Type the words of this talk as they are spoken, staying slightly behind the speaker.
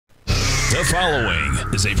The following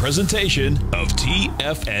is a presentation of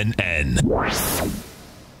TFNN.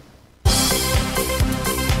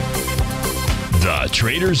 The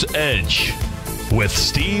Trader's Edge with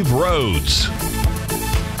Steve Rhodes.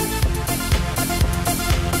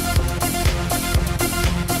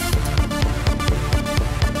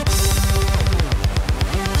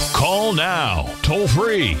 Call now, toll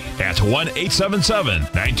free at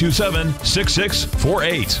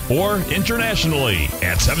 1-877-927-6648 or internationally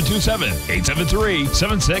at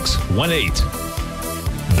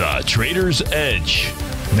 727-873-7618. The Trader's Edge.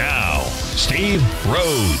 Now, Steve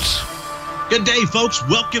Rhodes. Good day, folks.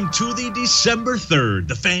 Welcome to the December 3rd,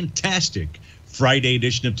 the fantastic Friday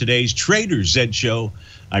edition of today's Trader's Edge show.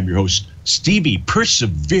 I'm your host, Stevie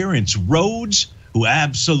Perseverance Rhodes, who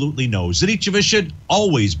absolutely knows that each of us should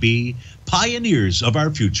always be pioneers of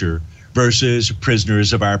our future versus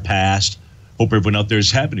prisoners of our past. Hope everyone out there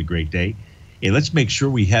is having a great day. Hey, let's make sure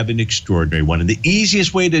we have an extraordinary one. And the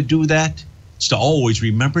easiest way to do that is to always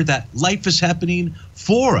remember that life is happening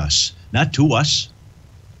for us, not to us.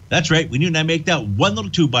 That's right. When you and I make that one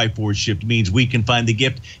little 2x4 shift, means we can find the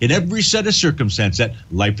gift in every set of circumstance that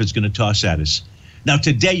life is going to toss at us. Now,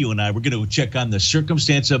 today, you and I, we're going to check on the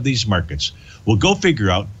circumstance of these markets. We'll go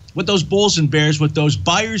figure out what those bulls and bears, what those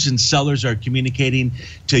buyers and sellers are communicating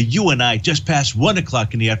to you and I just past 1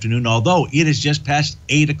 o'clock in the afternoon, although it is just past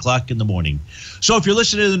 8 o'clock in the morning. So if you're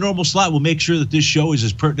listening to the normal slot, we'll make sure that this show is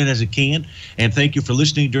as pertinent as it can. And thank you for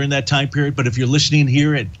listening during that time period. But if you're listening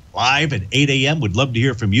here at live at 8 a.m., we'd love to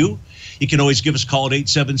hear from you. You can always give us a call at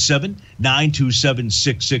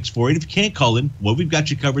 877-927-6648. If you can't call in, well, we've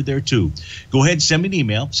got you covered there, too. Go ahead, send me an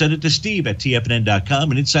email. Send it to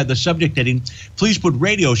steve@tfnn.com. And inside the subject heading, please put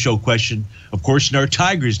radio show question. Of course, in our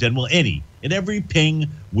Tigers Den, well, any and every ping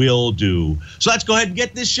will do. So let's go ahead and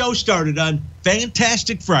get this show started on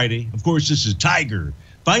Fantastic Friday. Of course, this is Tiger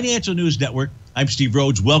Financial News Network. I'm Steve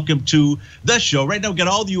Rhodes. Welcome to the show. Right now, we've got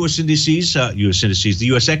all the U.S. indices, the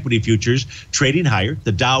U.S. equity futures trading higher.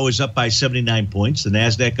 The Dow is up by 79 points. The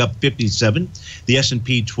NASDAQ up 57. The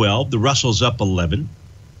S&P 12. The Russell's up 11.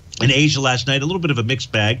 In Asia last night, a little bit of a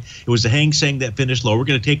mixed bag. It was the Hang Seng that finished low. We're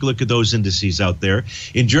going to take a look at those indices out there.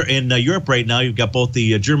 In Europe right now, you've got both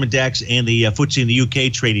the German DAX and the FTSE in the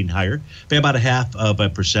UK trading higher by about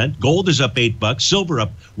 0.5%. Gold is up $8. Silver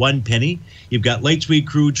up 1 penny. You've got light sweet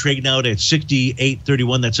crude trading out at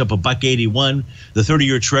 68.31. That's up $1.81. The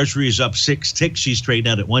 30-year Treasury is up 6 ticks. She's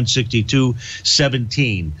trading out at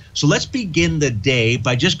 162.17. So let's begin the day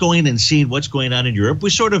by just going and seeing what's going on in Europe.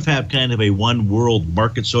 We sort of have kind of a one world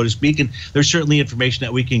market, so to speak, and there's certainly information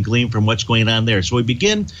that we can glean from what's going on there. So we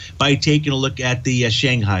begin by taking a look at the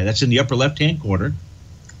Shanghai. That's in the upper left-hand corner.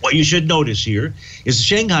 What you should notice here is the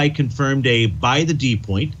Shanghai confirmed a buy the D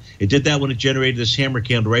point. It did that when it generated this hammer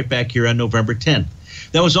candle right back here on November 10th.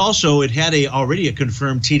 That was also, it had already a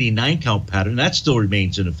confirmed TD9 count pattern. That still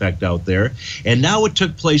remains in effect out there. And now what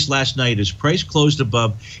took place last night is price closed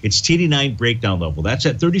above its TD9 breakdown level. That's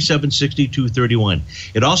at 37.6231.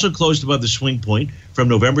 It also closed above the swing point from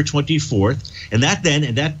November 24th. And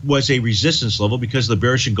that was a resistance level because of the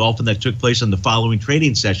bearish engulfing that took place on the following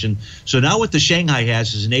trading session. So now what the Shanghai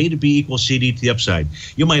has is an A to B equals CD to the upside.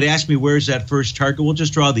 You might ask me, where's that first target? We'll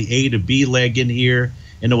just draw the A to B leg in here.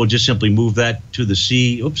 And then we'll just simply move that to the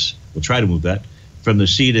C. Oops, we'll try to move that from the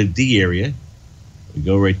C to D area. We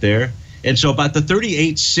go right there. And so about the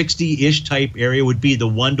 3860-ish type area would be the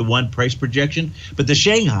one-to-one price projection. But the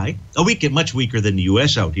Shanghai, much weaker than the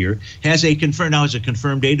U.S. out here, has a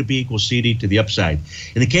confirmed A to B equals CD to the upside.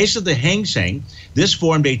 In the case of the Hang Seng, this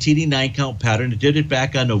formed a TD9 count pattern. It did it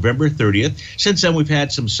back on November 30th. Since then, we've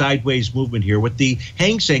had some sideways movement here. What the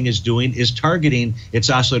Hang Seng is doing is targeting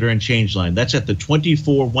its oscillator and change line. That's at the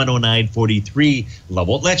 24,109.43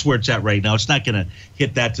 level. That's where it's at right now. It's not going to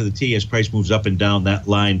hit that to the T as price moves up and down. That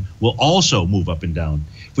line will also move up and down.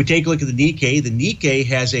 If we take a look at the Nikkei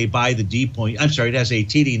has a buy the D point. I'm sorry, it has a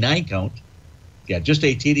TD9 count. Yeah, just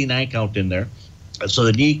a TD9 count in there. So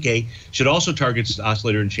the Nikkei should also target its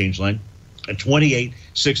oscillator and change line at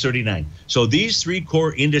 28,639. So these three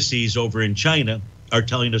core indices over in China are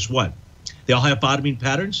telling us what? They all have bottoming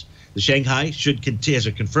patterns. The Shanghai has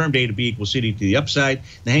a confirmed A to B equals CD to the upside.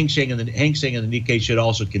 The Hang Seng and the Nikkei should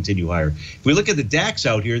also continue higher. If we look at the DAX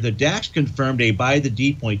out here, the DAX confirmed a buy the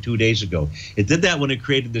D point 2 days ago. It did that when it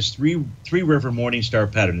created this three river Morningstar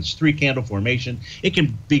pattern. It's 3 candle formation. It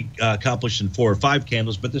can be accomplished in 4 or 5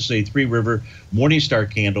 candles, but this is a 3 river Morningstar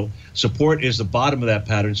candle. Support is the bottom of that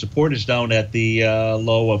pattern. Support is down at the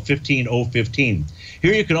low of 15,015.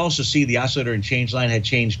 Here you can also see the oscillator and change line had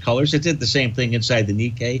changed colors. It did the same thing inside the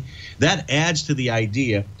Nikkei. That adds to the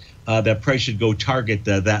idea that price should go target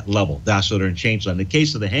that level, the oscillator and change line. In the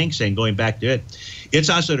case of the Hincks, and going back to it, its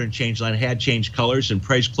oscillator and change line had changed colors and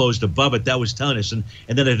price closed above it. That was telling us, and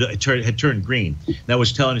then it had turned green. That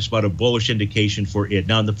was telling us about a bullish indication for it.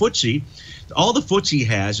 Now in the FTSE, all the FTSE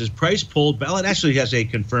has is price pulled. Well, it actually has a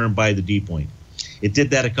confirmed by the D point. It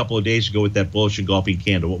did that a couple of days ago with that bullish engulfing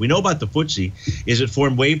candle. What we know about the FTSE is it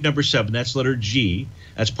formed wave number 7. That's letter G.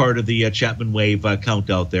 That's part of the Chapman wave count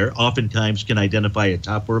out there. Oftentimes can identify a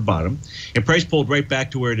top or a bottom. And price pulled right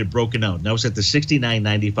back to where it had broken out. Now it's at the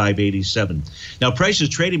 69.95.87. Now price is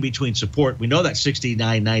trading between support. We know that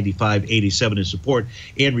 69.95.87 is support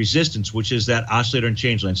and resistance, which is that oscillator and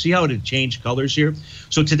change line. See how it had changed colors here?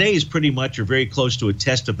 So today is pretty much or very close to a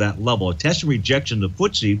test of that level. A test and rejection of the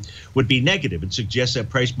FTSE would be negative and suggest that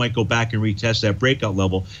price might go back and retest that breakout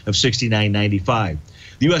level of 69.95.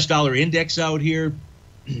 The U.S. dollar index out here,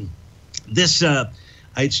 this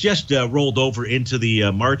it's just rolled over into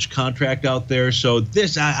the March contract out there. So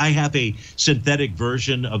this, I have a synthetic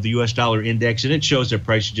version of the U.S. dollar index, and it shows that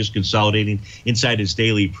price is just consolidating inside its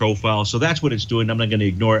daily profile. So that's what it's doing. I'm not going to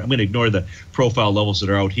ignore it. I'm going to ignore the profile levels that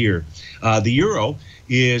are out here. The euro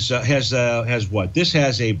is has what? This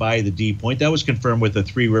has a buy the D point. That was confirmed with the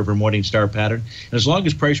 3-river Morningstar pattern. And as long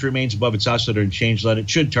as price remains above its oscillator and change line, it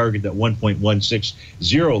should target that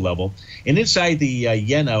 1.160 level. And inside the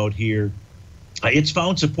yen out here, it's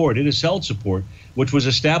found support. It has held support, which was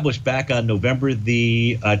established back on November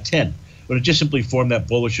the 10th. But it just simply formed that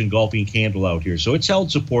bullish engulfing candle out here. So it's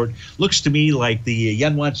held support. Looks to me like the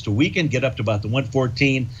yen wants to weaken, get up to about the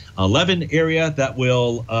 114.11 area. That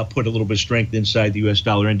will put a little bit of strength inside the U.S.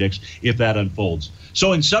 dollar index if that unfolds.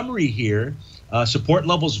 So in summary here, support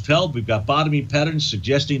levels have held. We've got bottoming patterns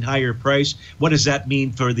suggesting higher price. What does that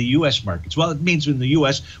mean for the U.S. markets? Well, it means in the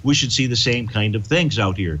U.S. we should see the same kind of things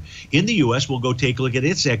out here. In the U.S., we'll go take a look at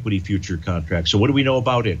its equity future contract. So what do we know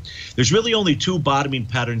about it? There's really only 2 bottoming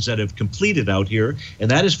patterns that have completed out here, and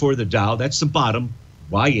that is for the Dow. That's the bottom,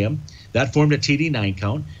 YM. That formed a TD9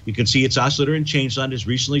 count. You can see its oscillator and change line has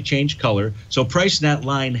recently changed color. So price and that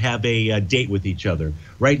line have a date with each other.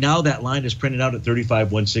 Right now, that line is printed out at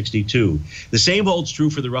 35,162. The same holds true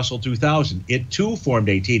for the Russell 2000. It too formed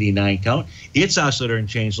a TD9 count. Its oscillator and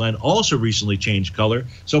change line also recently changed color.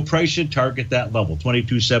 So price should target that level,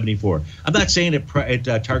 2274. I'm not saying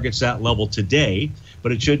it targets that level today,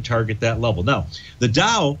 but it should target that level. Now, the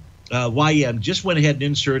Dow YM just went ahead and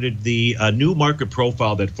inserted the new market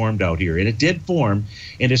profile that formed out here. And it did form,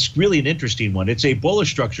 and it's really an interesting one. It's a bullish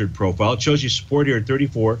structured profile. It shows you support here at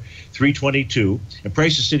 34,322. And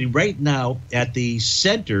price is sitting right now at the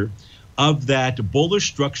center of that bullish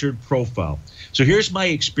structured profile. So here's my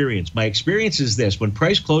experience. My experience is this. When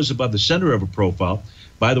price closes above the center of a profile,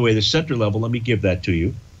 by the way, the center level, let me give that to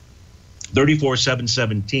you,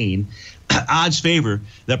 34,717, odds favor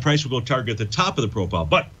that price will go target the top of the profile.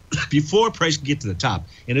 But before price can get to the top,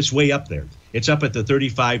 and it's way up there, it's up at the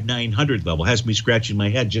 35,900 level. Has me scratching my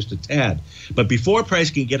head just a tad. But before price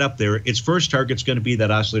can get up there, its first target's going to be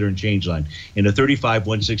that oscillator and change line in the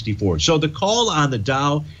 35,164. So the call on the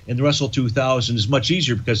Dow and the Russell 2000 is much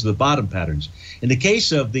easier because of the bottom patterns. In the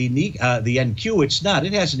case of the NQ, it's not.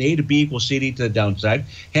 It has an A to B equals CD to the downside.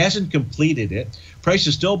 Hasn't completed it. Price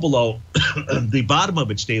is still below the bottom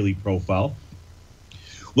of its daily profile.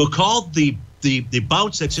 We'll call the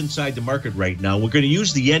bounce that's inside the market right now. We're going to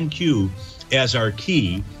use the NQ as our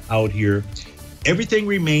key out here. Everything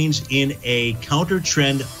remains in a counter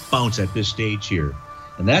trend bounce at this stage here.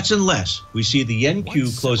 And that's unless we see the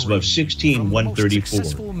NQ close above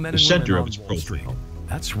 16,134, the center of its profile.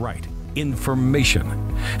 That's right.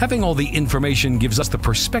 Information. Having all the information gives us the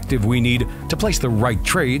perspective we need to place the right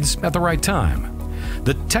trades at the right time.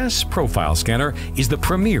 The TAS Profile Scanner is the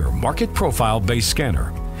premier market profile-based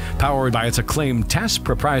scanner. Powered by its acclaimed TAS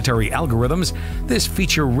proprietary algorithms, this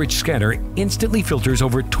feature-rich scanner instantly filters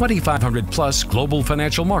over 2,500-plus global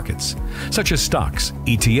financial markets, such as stocks,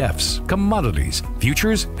 ETFs, commodities,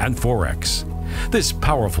 futures, and Forex. This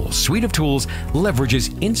powerful suite of tools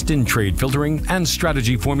leverages instant trade filtering and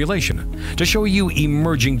strategy formulation to show you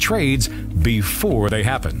emerging trades before they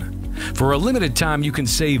happen. For a limited time, you can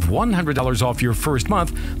save $100 off your first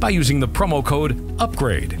month by using the promo code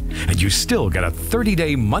UPGRADE, and you still get a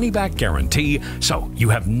 30-day money-back guarantee, so you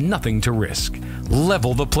have nothing to risk.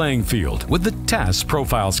 Level the playing field with the TAS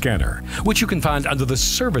Profile Scanner, which you can find under the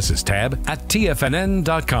Services tab at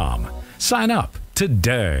TFNN.com. Sign up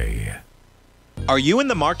today. Are you in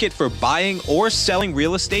the market for buying or selling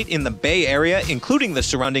real estate in the Bay Area, including the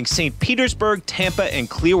surrounding St. Petersburg, Tampa, and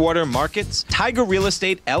Clearwater markets? Tiger Real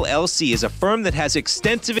Estate LLC is a firm that has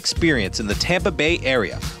extensive experience in the Tampa Bay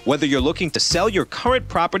area. Whether you're looking to sell your current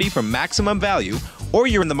property for maximum value or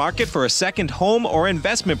you're in the market for a second home or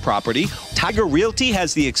investment property, Tiger Realty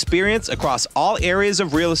has the experience across all areas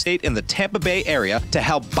of real estate in the Tampa Bay area to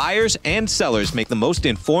help buyers and sellers make the most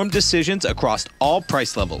informed decisions across all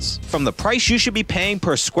price levels. From the price you should be paying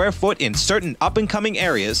per square foot in certain up-and-coming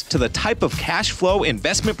areas to the type of cash flow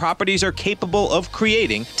investment properties are capable of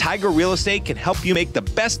creating, Tiger Real Estate can help you make the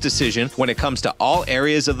best decision when it comes to all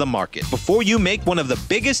areas of the market. Before you make one of the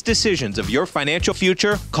biggest decisions of your financial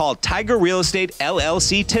future, call Tiger Real Estate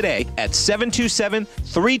LLC today at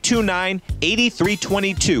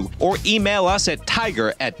 727-329-8322 or email us at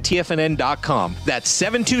tiger@tfnn.com. That's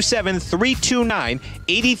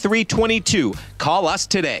 727-329-8322. Call us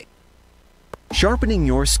today. Sharpening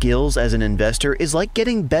your skills as an investor is like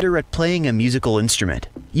getting better at playing a musical instrument.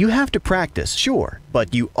 You have to practice, sure,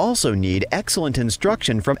 but you also need excellent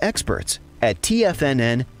instruction from experts. At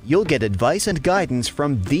TFNN, you'll get advice and guidance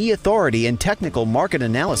from the authority in technical market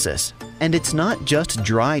analysis. And it's not just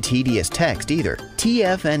dry, tedious text either.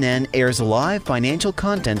 TFNN airs live financial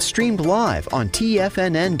content streamed live on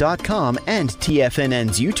TFNN.com and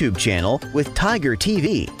TFNN's YouTube channel with Tiger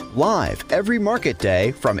TV, live every market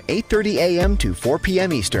day from 8:30 a.m. to 4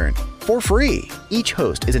 p.m. Eastern. For free. Each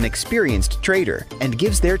host is an experienced trader and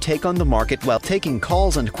gives their take on the market while taking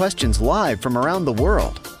calls and questions live from around the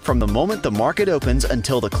world. From the moment the market opens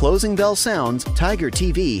until the closing bell sounds, Tiger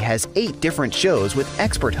TV has 8 different shows with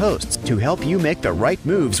expert hosts to help you make the right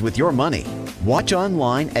moves with your money. Watch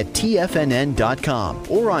online at TFNN.com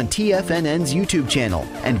or on TFNN's YouTube channel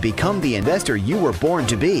and become the investor you were born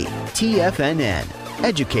to be. TFNN,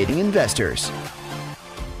 educating investors.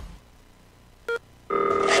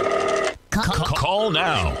 Call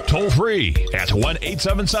now, toll free at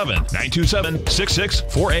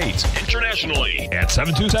 1-877-927-6648. Internationally at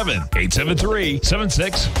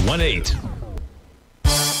 727-873-7618.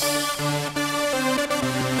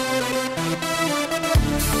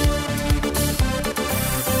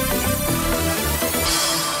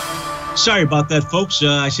 Sorry about that, folks.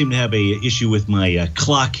 I seem to have a issue with my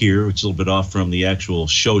clock here. It's a little bit off from the actual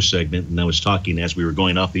show segment, and I was talking as we were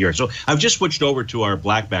going off the air. So I've just switched over to our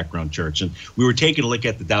black background charts, and we were taking a look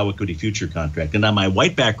at the Dow Equity Future contract. And on my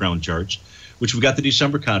white background charts, which we've got the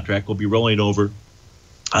December contract, we'll be rolling over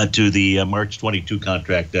to the March 22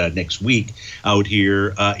 contract next week out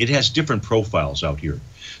here. It has different profiles out here.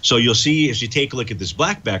 So you'll see as you take a look at this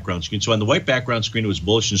black background screen. So on the white background screen, it was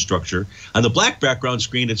bullish in structure. On the black background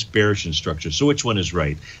screen, it's bearish in structure. So which one is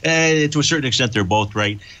right? To a certain extent, they're both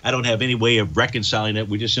right. I don't have any way of reconciling it.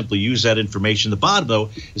 We just simply use that information. The bottom, though,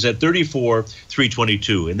 is at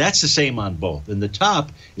 34,322, and that's the same on both. And the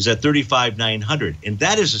top is at 35,900, and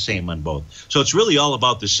that is the same on both. So it's really all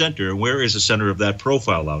about the center, and where is the center of that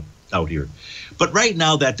profile out here. But right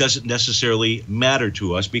now, that doesn't necessarily matter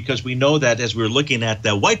to us because we know that as we were looking at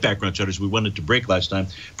the white background chart as we went into break last time,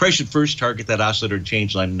 price should first target that oscillator and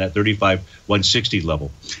change line in that 35,160 level.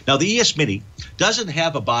 Now, the ES Mini doesn't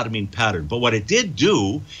have a bottoming pattern, but what it did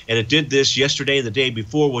do, and it did this yesterday and the day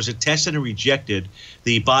before, was it tested and rejected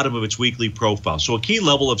the bottom of its weekly profile. So a key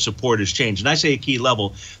level of support has changed. And I say a key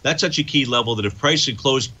level, that's such a key level that if price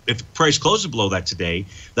closes below that today,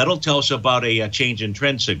 that'll tell us about a change in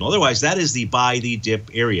trend signal. Otherwise, that is the buy the dip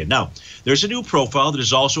area. Now, there's a new profile that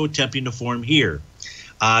is also attempting to form here.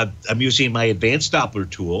 I'm using my advanced Doppler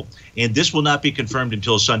tool, and this will not be confirmed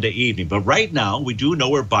until Sunday evening. But right now, we do know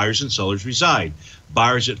where buyers and sellers reside.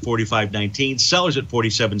 Buyers at 45.19, sellers at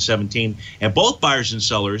 47.17, and both buyers and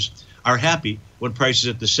sellers are happy when price is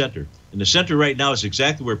at the center. And the center right now is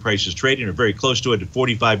exactly where price is trading, or very close to it at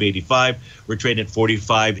 45.85. We're trading at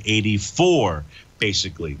 45.84,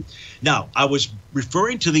 basically. Now, I was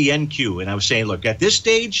referring to the NQ, and I was saying, look, at this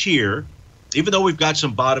stage here, even though we've got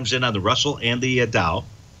some bottoms in on the Russell and the Dow,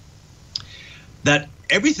 that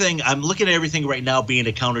everything, I'm looking at everything right now being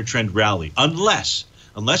a counter trend rally, unless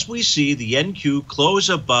we see the NQ close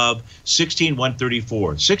above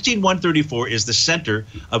 16,134. 16,134 is the center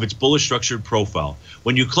of its bullish structured profile.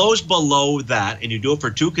 When you close below that and you do it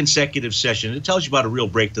for 2 consecutive sessions, it tells you about a real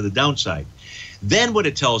break to the downside. Then what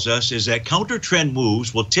it tells us is that counter trend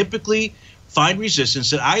moves will typically find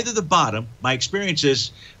resistance at either the bottom. My experience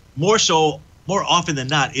is more often than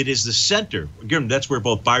not, it is the center. Again, that's where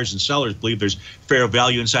both buyers and sellers believe there's fair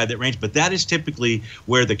value inside that range, but that is typically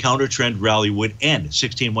where the counter trend rally would end,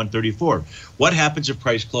 16,134. What happens if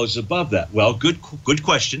price closes above that? Well, good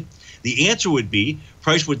question. The answer would be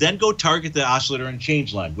price would then go target the oscillator and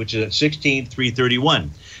change line, which is at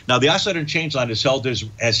 16,331. Now, the oscillator and change line has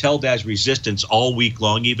held as resistance all week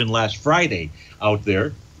long, even last Friday out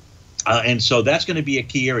there. And so that's going to be a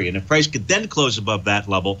key area. And if price could then close above that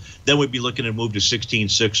level, then we'd be looking to move to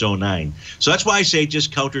 16,609. So that's why I say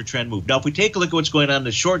just counter trend move. Now, if we take a look at what's going on in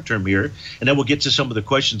the short term here, and then we'll get to some of the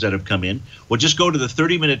questions that have come in, we'll just go to the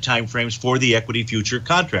 30-minute time frames for the equity future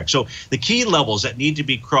contract. So the key levels that need to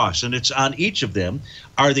be crossed, and it's on each of them,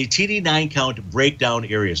 are the TD9 count breakdown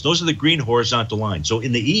areas. Those are the green horizontal lines. So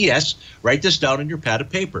in the ES, write this down on your pad of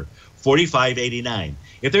paper, 45.89.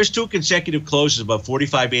 If there's two consecutive closes above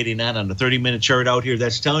 45.89 on the 30-minute chart out here,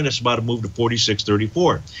 that's telling us about a move to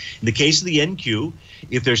 46.34. In the case of the NQ,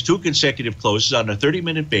 if there's two consecutive closes on a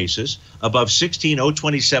 30-minute basis above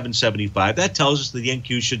 16.027.75, that tells us that the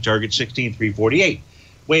NQ should target 16.348.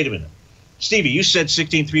 Wait a minute. Stevie, you said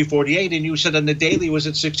 16.348, and you said on the daily was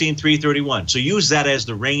at 16.331. So use that as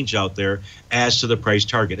the range out there as to the price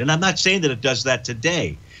target. And I'm not saying that it does that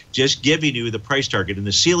today. Just giving you the price target and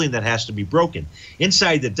the ceiling that has to be broken.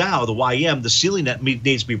 Inside the Dow, the YM, the ceiling that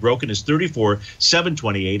needs to be broken is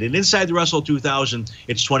 34,728, and inside the Russell 2000,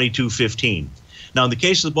 it's 2215. Now, in the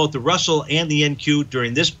case of both the Russell and the NQ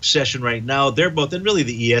during this session right now, they're both, and really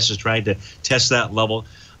the ES is trying to test that level.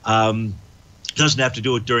 Doesn't have to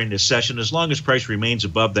do it during this session. As long as price remains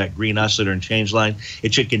above that green oscillator and change line,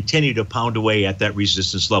 it should continue to pound away at that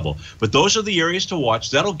resistance level. But those are the areas to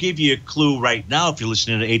watch. That'll give you a clue right now if you're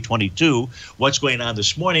listening to 822 what's going on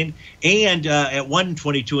this morning. And at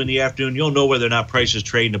 1:22 in the afternoon, you'll know whether or not price is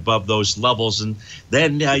trading above those levels. And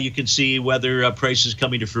then you can see whether price is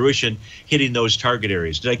coming to fruition, hitting those target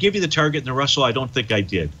areas. Did I give you the target in the Russell? I don't think I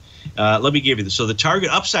did. Let me give you this. So the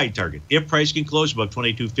target, upside target, if price can close above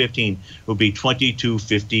 22.15, will be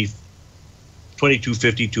 22.50,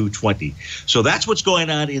 22.52.20. So that's what's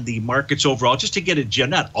going on in the markets overall. Just to get a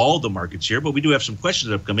not all the markets here, but we do have some questions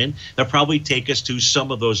that have come in that probably take us to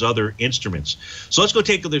some of those other instruments. So let's go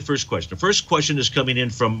take a look at the first question. The first question is coming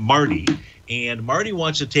in from Marty, and Marty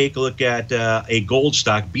wants to take a look at a gold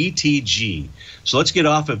stock, BTG. So let's get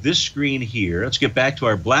off of this screen here. Let's get back to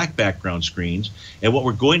our black background screens. And what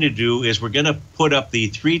we're going to do is we're going to put up the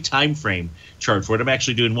 3 time frame chart for it. I'm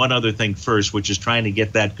actually doing one other thing first, which is trying to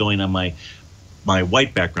get that going on my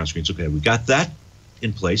white background screens. Okay, we got that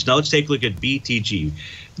in place. Now let's take a look at BTG.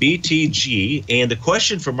 BTG, and the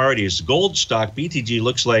question from Marty is gold stock. BTG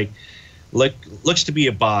looks to be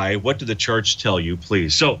a buy. What do the charts tell you,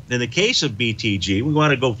 please? So in the case of BTG, we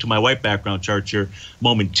want to go to my white background chart here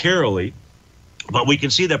momentarily. But we can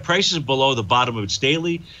see that price is below the bottom of its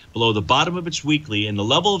daily, below the bottom of its weekly, and the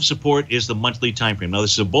level of support is the monthly time frame. Now,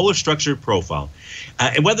 this is a bullish structured profile.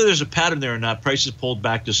 And whether there's a pattern there or not, price is pulled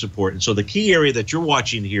back to support. And so the key area that you're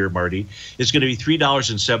watching here, Marty, is going to be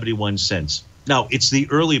 $3.71. Now, it's the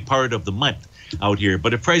early part of the month out here,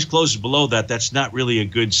 but if price closes below that, that's not really a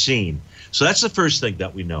good scene. So that's the first thing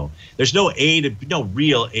that we know. There's no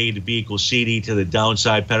real A to B equals CD to the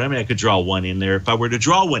downside pattern. I mean, I could draw one in there. If I were to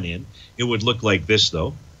draw one in, it would look like this,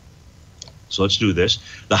 though. So let's do this.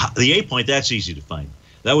 The A point, that's easy to find.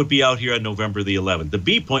 That would be out here on November the 11th. The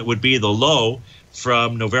B point would be the low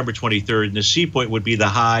from November 23rd, and the C point would be the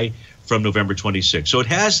high from November 26th. So it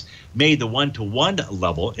has made the 1-to-1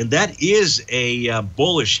 level, and that is a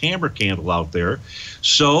bullish hammer candle out there.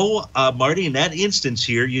 So, Marty, in that instance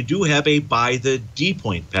here, you do have a buy the D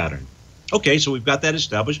point pattern. Okay, so we've got that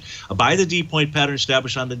established. A buy the D point pattern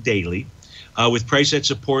established on the daily. With price at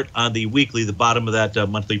support on the weekly, the bottom of that the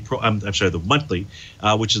monthly,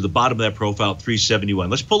 which is the bottom of that profile,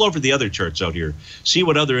 371. Let's pull over the other charts out here, see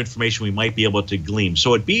what other information we might be able to glean.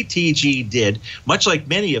 So what BTG did, much like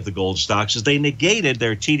many of the gold stocks, is they negated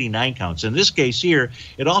their TD9 counts. In this case here,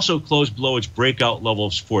 it also closed below its breakout level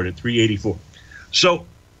of support at 384. So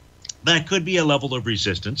that could be a level of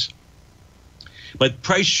resistance. But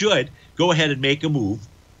price should go ahead and make a move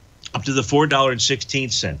up to the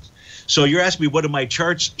 $4.16. So you're asking me, what do my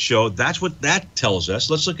charts show? That's what that tells us.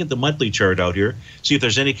 Let's look at the monthly chart out here, see if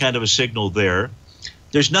there's any kind of a signal there.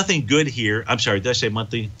 There's nothing good here. I'm sorry, did I say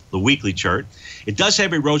monthly? The weekly chart. It does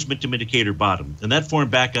have a Rhodes Momentum Indicator bottom, and that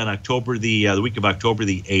formed back on October the week of October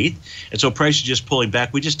the 8th. And so price is just pulling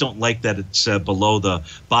back. We just don't like that it's below the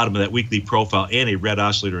bottom of that weekly profile and a red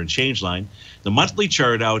oscillator and change line. The monthly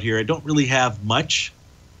chart out here, I don't really have much,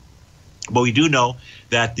 but we do know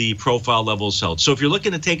that the profile level is held. So if you're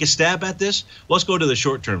looking to take a stab at this, let's go to the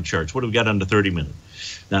short-term charts. What do we got on the 30-minute?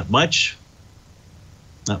 Not much.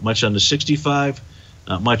 Not much on the 65.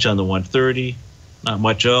 Not much on the 130. Not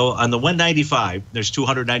much. On the 195, there's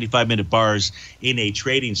 295-minute bars in a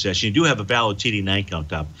trading session. You do have a valid TD9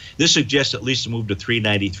 count up. This suggests at least a move to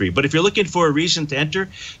 393. But if you're looking for a reason to enter,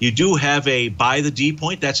 you do have a buy the D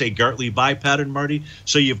point. That's a Gartley buy pattern, Marty.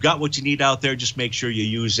 So you've got what you need out there. Just make sure you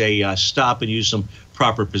use a stop and use some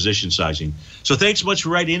proper position sizing. So thanks so much for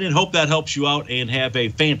writing in. Hope that helps you out, and have a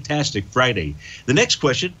fantastic Friday. The next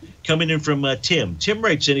question coming in from Tim. Tim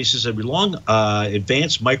writes in, he says, I belong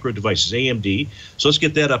advanced micro devices, AMD. So let's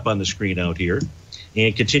get that up on the screen out here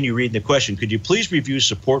and continue reading the question. Could you please review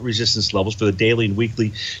support resistance levels for the daily and weekly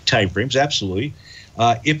timeframes? Absolutely.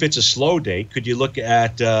 If it's a slow day, could you look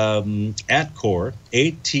at core,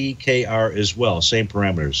 ATKR as well? Same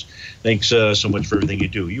parameters. Thanks so much for everything you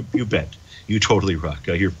do. You bet. You totally rock.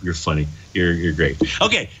 You're funny. You're great.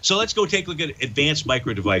 Okay, so let's go take a look at advanced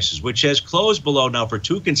micro devices, which has closed below now for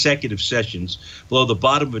 2 consecutive sessions below the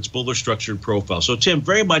bottom of its Buller structured profile. So, Tim,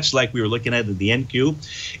 very much like we were looking at in the NQ,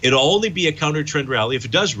 it'll only be a counter trend rally if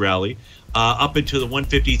it does rally up into the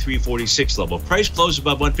 153.46 level. Price close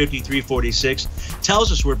above 153.46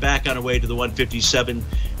 tells us we're back on our way to the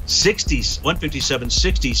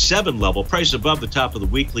 157.67 level. Price above the top of the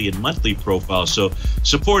weekly and monthly profile. So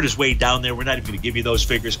support is way down there. We're not even going to give you those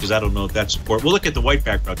figures because I don't know if that's support. We'll look at the white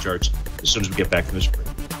background charts as soon as we get back from this break.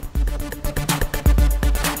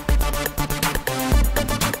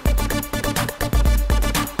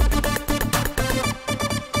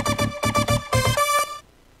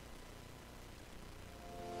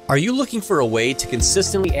 Are you looking for a way to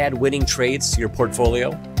consistently add winning trades to your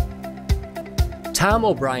portfolio? Tom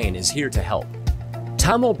O'Brien is here to help.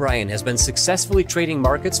 Tom O'Brien has been successfully trading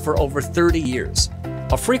markets for over 30 years.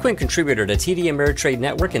 A frequent contributor to TD Ameritrade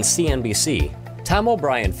Network and CNBC, Tom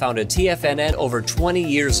O'Brien founded TFNN over 20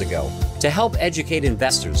 years ago to help educate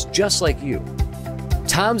investors just like you.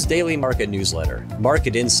 Tom's daily market newsletter,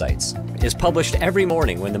 Market Insights, is published every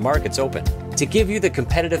morning when the markets open to give you the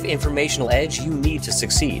competitive informational edge you need to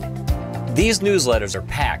succeed. These newsletters are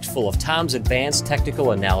packed full of Tom's advanced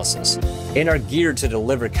technical analysis and are geared to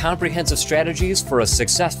deliver comprehensive strategies for a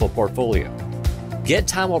successful portfolio. Get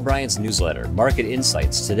Tom O'Brien's newsletter, Market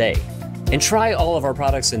Insights, today and try all of our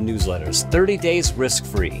products and newsletters 30 days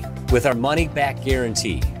risk-free with our money-back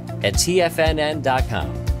guarantee at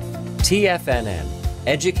TFNN.com. TFNN,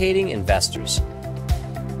 educating investors.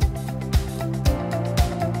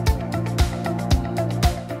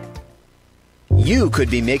 You could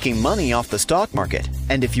be making money off the stock market.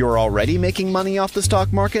 And if you're already making money off the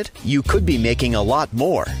stock market, you could be making a lot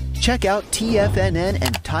more. Check out TFNN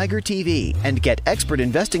and Tiger TV and get expert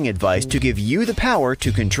investing advice to give you the power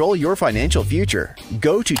to control your financial future.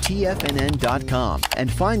 Go to TFNN.com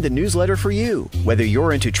and find the newsletter for you. Whether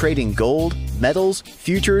you're into trading gold, metals,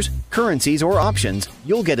 futures, currencies, or options,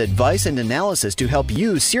 you'll get advice and analysis to help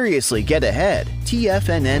you seriously get ahead.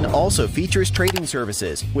 TFNN also features trading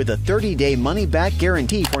services with a 30-day money-back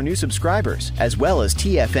guarantee for new subscribers, as well as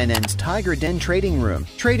TFNN's Tiger Den trading room,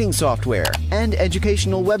 trading software, and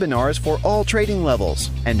educational webinars for all trading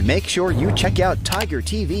levels. And make sure you check out Tiger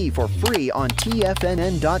TV for free on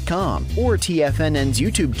TFNN.com or TFNN's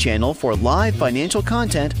YouTube channel for live financial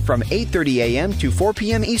content from 8:30 a.m. to 4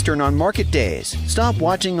 p.m. Eastern on market days. Stop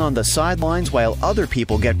watching on the sidelines while other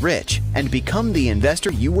people get rich and become the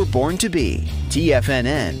investor you were born to be.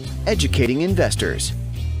 TFNN, educating investors.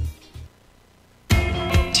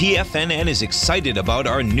 TFNN is excited about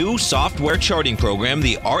our new software charting program,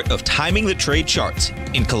 The Art of Timing the Trade Charts.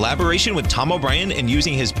 In collaboration with Tom O'Brien and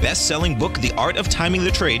using his best-selling book, The Art of Timing the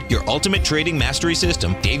Trade, Your Ultimate Trading Mastery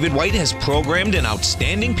System, David White has programmed an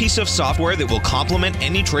outstanding piece of software that will complement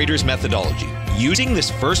any trader's methodology. Using this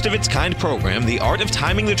first-of-its-kind program, The Art of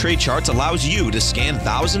Timing the Trade Charts allows you to scan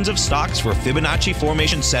thousands of stocks for Fibonacci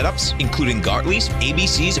formation setups, including Gartleys,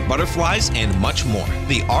 ABCs, butterflies, and much more.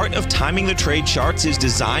 The Art of Timing the Trade Charts is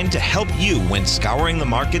designed to help you when scouring the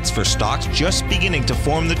markets for stocks just beginning to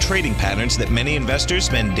form the trading patterns that many investors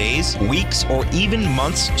spend days, weeks, or even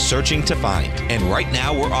months searching to find. And right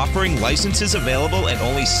now, we're offering licenses available at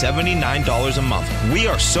only $79 a month. We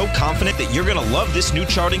are so confident that you're going to love this new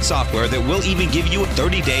charting software that will even give you a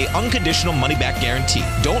 30-day unconditional money-back guarantee.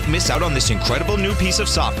 Don't miss out on this incredible new piece of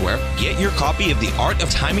software. Get your copy of The Art of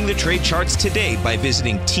Timing the Trade Charts today by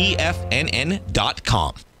visiting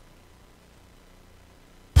TFNN.com.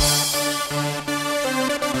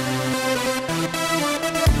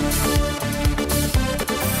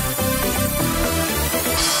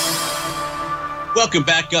 Welcome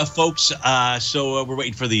back, folks. So we're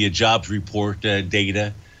waiting for the jobs report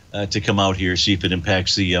data to come out here, see if it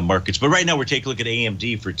impacts the markets. But right now, we're taking a look at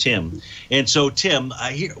AMD for Tim. And so, Tim,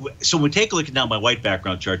 so when we take a look at now my white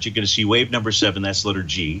background chart, you're going to see wave number 7. That's letter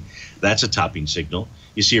G. That's a topping signal.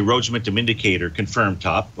 You see a Rhodes momentum indicator confirmed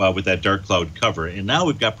top with that dark cloud cover. And now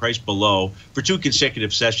we've got price below for 2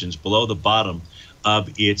 consecutive sessions below the bottom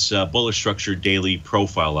of its bullish structure daily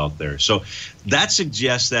profile out there. So that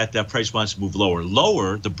suggests that price wants to move lower.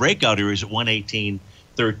 Lower, the breakout area is at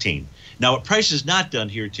 118.13. Now, what price is not done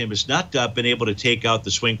here, Tim, is not been able to take out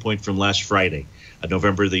the swing point from last Friday,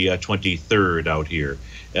 November the 23rd out here.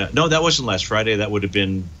 No, that wasn't last Friday. That would have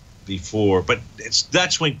been before. But it's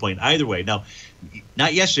that swing point either way. Now,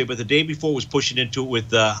 not yesterday, but the day before was pushing into it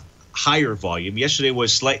with higher volume. Yesterday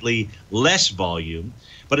was slightly less volume,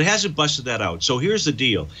 but it hasn't busted that out. So here's the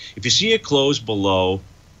deal. If you see it close below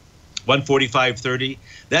 145.30,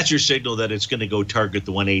 that's your signal that it's going to go target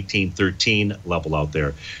the 118.13 level out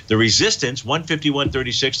there. The resistance,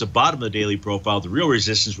 151.36, the bottom of the daily profile. The real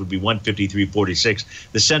resistance would be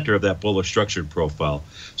 153.46, the center of that bullish structured profile.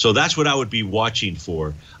 So that's what I would be watching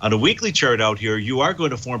for. On a weekly chart out here, you are going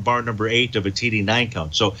to form bar number 8 of a TD9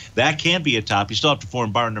 count. So that can be a top. You still have to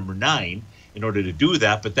form bar number 9 in order to do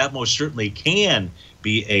that, but that most certainly can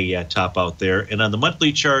be a top out there. And on the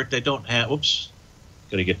monthly chart, I don't have,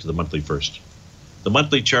 got to get to the monthly first. The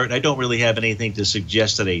monthly chart, I don't really have anything to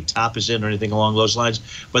suggest that a top is in or anything along those lines,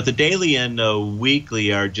 but the daily and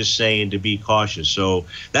weekly are just saying to be cautious. So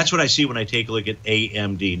that's what I see when I take a look at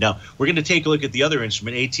AMD. Now, we're going to take a look at the other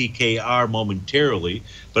instrument, ATKR, momentarily,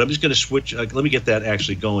 but I'm just going to switch. Let me get that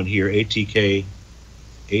actually going here, ATKR.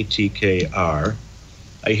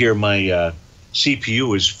 I hear my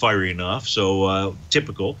CPU is firing off, so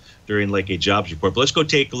typical during like a jobs report. But let's go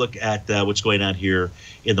take a look at what's going on here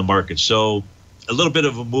in the market. So a little bit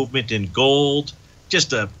of a movement in gold,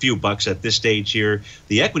 just a few bucks at this stage here.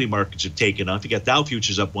 The equity markets have taken off. You got Dow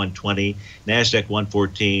futures up 120, NASDAQ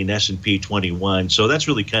 114, S&P 21. So that's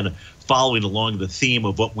really kind of following along the theme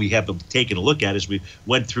of what we have been taking a look at as we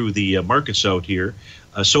went through the markets out here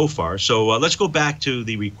so far. So let's go back to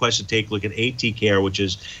the request to take a look at ATKR, which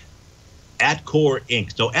is Atcore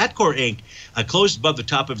Inc. So Atcore Inc. Closed above the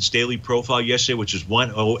top of its daily profile yesterday, which is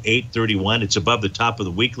 108.31. It's above the top of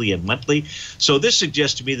the weekly and monthly. So this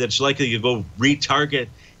suggests to me that it's likely to go retarget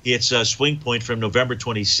its swing point from November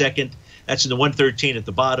 22nd. That's in the 113 at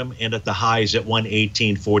the bottom, and at the highs at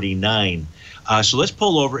 118.49. So let's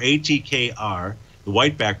pull over ATKR, the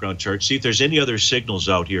white background chart, see if there's any other signals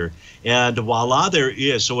out here. And voila, there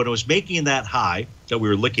is. So when it was making that high that we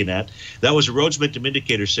were looking at, that was a Rhodes Momentum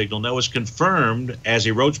Indicator signal. And that was confirmed as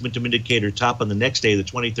a Rhodes Momentum Indicator top on the next day, the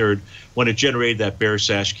 23rd, when it generated that bear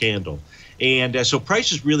sash candle. And so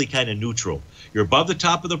price is really kind of neutral. You're above the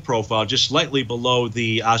top of the profile, just slightly below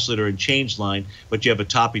the oscillator and change line, but you have a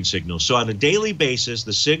topping signal. So on a daily basis,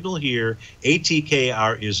 the signal here,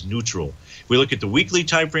 ATKR, is neutral. If we look at the weekly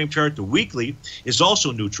time frame chart, the weekly is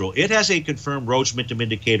also neutral. It has a confirmed Rhodes Momentum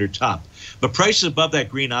Indicator top, but price is above that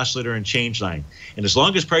green oscillator and change line. And as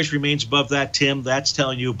long as price remains above that, Tim, that's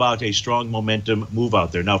telling you about a strong momentum move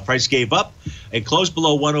out there. Now, if price gave up and closed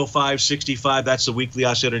below 105.65, that's the weekly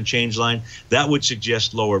oscillator and change line, that would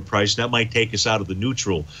suggest lower price. That might take us out of the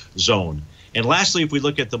neutral zone. And lastly, if we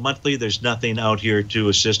look at the monthly, there's nothing out here to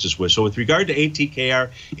assist us with. So with regard to ATKR,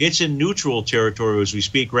 it's in neutral territory as we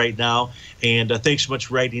speak right now. And thanks so much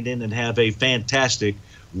for writing in, and have a fantastic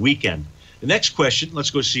weekend. The next question, let's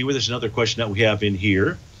go see where there's another question that we have in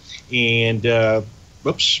here. And,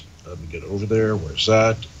 whoops, let me get over there. Where's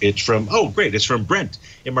that? It's from, oh, great. It's from Brent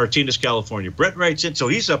in Martinez, California. Brent writes in, so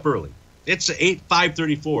he's up early. It's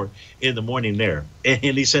 5:34 in the morning there. And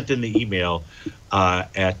he sent in the email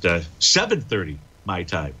at 7:30 my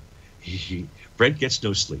time. Brent gets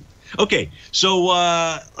no sleep. Okay, so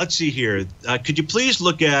let's see here. Could you please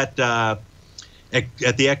look at the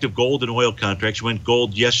active gold and oil contracts? You went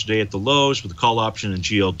gold yesterday at the lows with the call option, and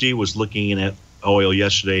GLD was looking at oil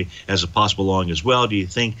yesterday as a possible long as well. Do you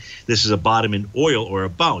think this is a bottom in oil or a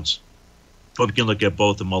bounce? Or we can look at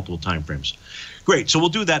both in multiple time frames. Great. So we'll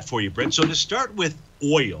do that for you, Brent. So to start with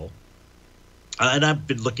oil, and I've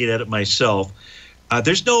been looking at it myself,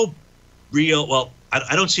 there's no real, well,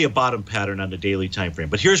 I don't see a bottom pattern on the daily time frame,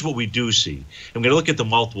 but here's what we do see. I'm going to look at the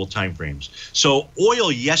multiple time frames. So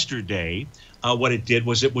oil yesterday, what it did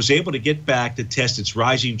was it was able to get back to test its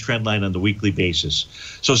rising trend line on the weekly basis.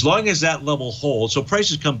 So as long as that level holds, so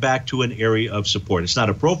prices come back to an area of support. It's not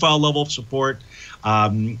a profile level of support.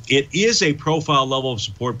 It is a profile level of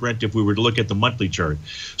support, Brent, if we were to look at the monthly chart.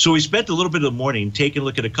 So we spent a little bit of the morning taking a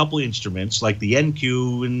look at a couple instruments like the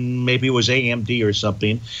NQ, and maybe it was AMD or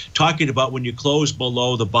something, talking about when you close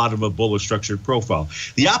below the bottom of bullish structured profile.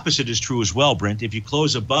 The opposite is true as well, Brent. If you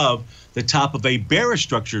close above the top of a bearish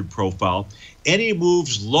structured profile, any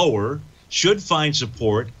moves lower should find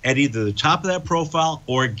support at either the top of that profile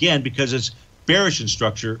or, again, because it's bearish in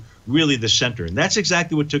structure, really the center. And that's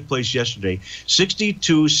exactly what took place yesterday.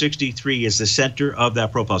 62.63 is the center of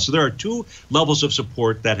that profile. So there are two levels of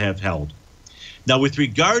support that have held. Now, with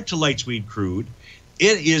regard to light sweet crude,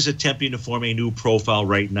 it is attempting to form a new profile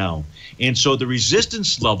right now. And so the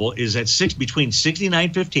resistance level is at between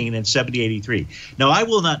 69.15 and 70.83. Now, I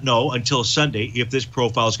will not know until Sunday if this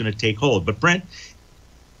profile is going to take hold. But, Brent,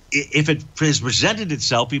 if it has presented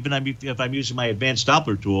itself, even if I'm using my advanced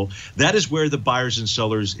Doppler tool, that is where the buyers and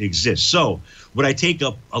sellers exist. So would I take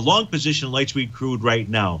a long position in light sweet crude right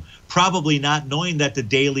now? Probably not, knowing that the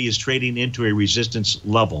daily is trading into a resistance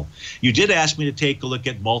level. You did ask me to take a look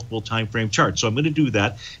at multiple time frame charts, so I'm going to do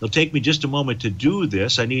that. It'll take me just a moment to do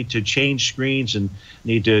this. I need to change screens and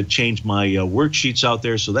need to change my worksheets out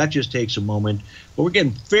there, so that just takes a moment. But we're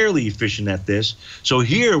getting fairly efficient at this. So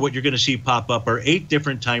here, what you're going to see pop up are 8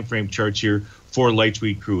 different time frame charts here for light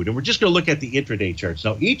sweet crude. And we're just going to look at the intraday charts.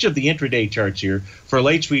 Now, each of the intraday charts here for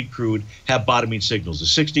light sweet crude have bottoming signals. The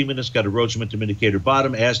 60 minutes got a Rhodes momentum indicator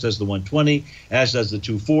bottom, as does the 120, as does the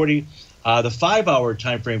 240. The 5-hour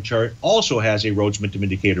time frame chart also has a Rhodes momentum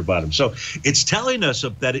indicator bottom. So it's telling us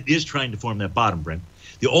that it is trying to form that bottom, Brent.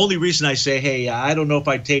 The only reason I say, hey, I don't know if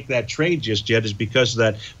I'd take that trade just yet is because of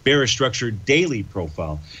that bearish structured daily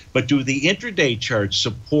profile. But do the intraday charts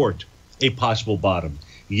support a possible bottom?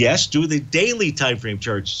 Yes. Do the daily time frame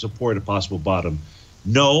charts support a possible bottom?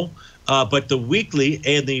 No. But the weekly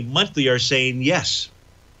and the monthly are saying yes.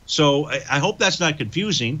 So I hope that's not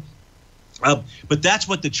confusing. But that's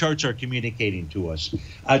what the charts are communicating to us.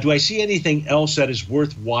 Do I see anything else that is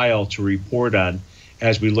worthwhile to report on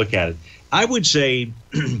as we look at it? I would say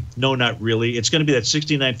no, not really. It's going to be that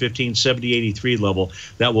 69.15, 70.83 level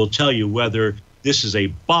that will tell you whether this is a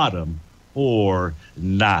bottom or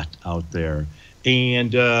not out there.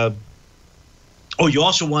 And you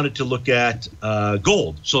also wanted to look at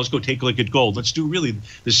gold. So let's go take a look at gold. Let's do really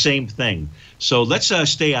the same thing. So let's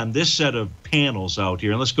stay on this set of panels out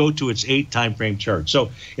here, and let's go to its 8 time frame chart.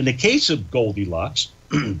 So in the case of Goldilocks,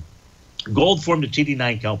 gold formed a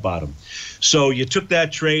TD9 count bottom. So you took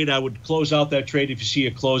that trade. I would close out that trade if you see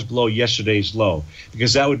a close below yesterday's low,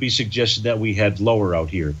 because that would be suggesting that we had lower out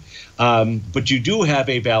here. But you do have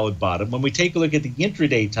a valid bottom. When we take a look at the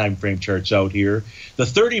intraday time frame charts out here, the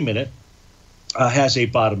 30-minute has a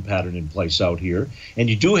bottom pattern in place out here. And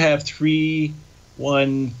you do have 3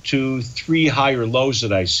 higher lows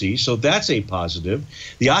that I see. So that's a positive.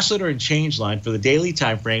 The oscillator and change line for the daily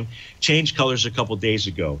time frame changed colors a couple days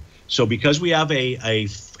ago. So because we have a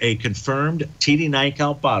confirmed TD9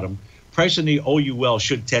 count bottom, price and the OUL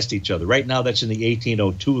should test each other. Right now, that's in the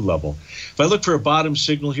 1802 level. If I look for a bottom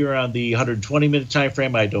signal here on the 120-minute time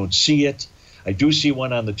frame, I don't see it. I do see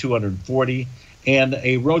one on the 240. And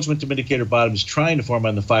a Rhodes momentum indicator bottom is trying to form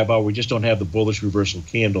on the 5-hour. We just don't have the bullish reversal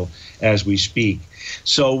candle as we speak.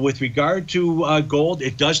 So with regard to gold,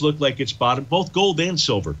 it does look like it's bottom, both gold and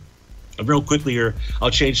silver. Real quickly here, I'll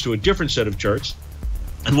change to a different set of charts.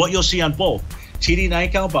 And what you'll see on both,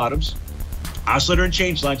 TD9 count bottoms, oscillator and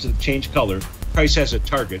change lines that have changed color. Price has a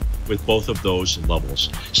target with both of those levels.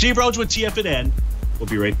 Steve Rhodes with TFNN. We'll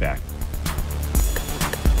be right back.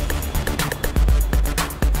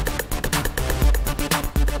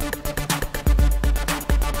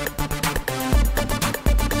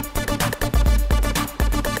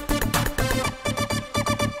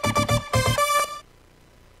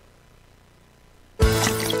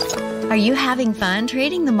 Are you having fun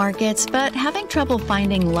trading the markets but having trouble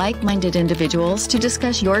finding like-minded individuals to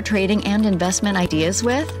discuss your trading and investment ideas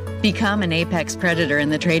with? Become an apex predator in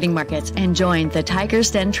the trading markets and join the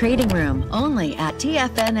Tiger's Den Trading Room only at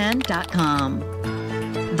TFNN.com.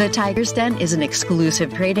 The Tiger's Den is an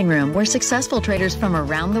exclusive trading room where successful traders from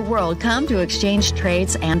around the world come to exchange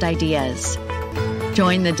trades and ideas.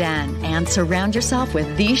 Join the den and surround yourself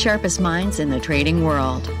with the sharpest minds in the trading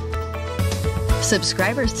world.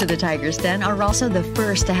 Subscribers to the Tiger's Den are also the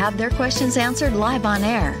first to have their questions answered live on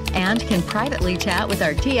air and can privately chat with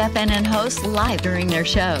our TFNN hosts live during their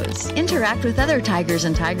shows. Interact with other Tigers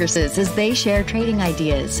and Tigresses as they share trading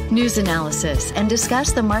ideas, news analysis, and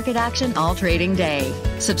discuss the market action all trading day.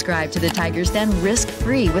 Subscribe to the Tiger's Den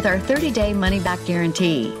risk-free with our 30-day money-back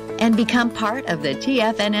guarantee and become part of the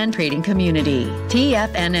TFNN trading community.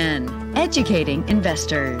 TFNN, educating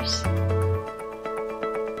investors.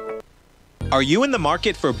 Are you in the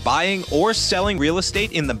market for buying or selling real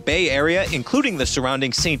estate in the Bay Area, including the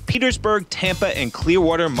surrounding St. Petersburg, Tampa, and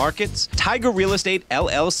Clearwater markets? Tiger Real Estate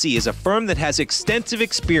LLC is a firm that has extensive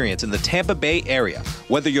experience in the Tampa Bay area.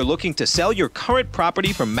 Whether you're looking to sell your current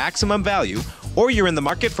property for maximum value or you're in the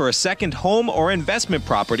market for a second home or investment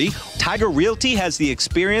property, Tiger Realty has the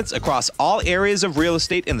experience across all areas of real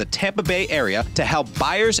estate in the Tampa Bay area to help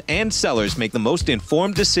buyers and sellers make the most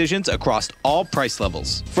informed decisions across all price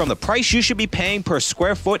levels. From the price you should be paying per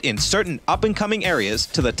square foot in certain up-and-coming areas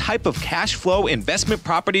to the type of cash flow investment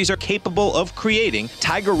properties are capable of creating,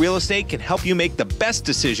 Tiger Real Estate can help you make the best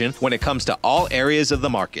decision when it comes to all areas of the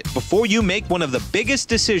market. Before you make one of the biggest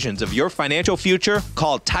decisions of your financial future,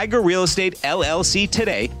 call Tiger Real Estate LLC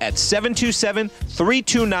today at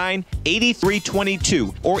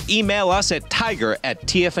 727-329-8322 or email us at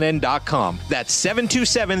tiger@tfnn.com. That's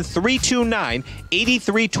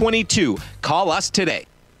 727-329-8322. Call us today.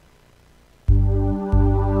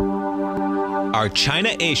 Are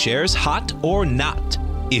China A shares hot or not?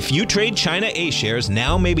 If you trade China A shares,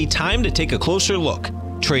 now may be time to take a closer look.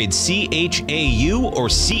 Trade CHAU or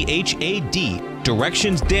CHAD,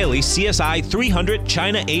 Directions Daily CSI 300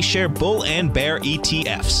 China A Share Bull and Bear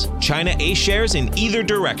ETFs. China A shares in either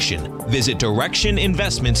direction. Visit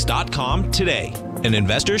directioninvestments.com today. An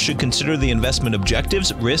investor should consider the investment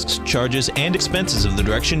objectives, risks, charges, and expenses of the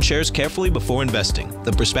Direction shares carefully before investing.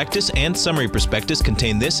 The prospectus and summary prospectus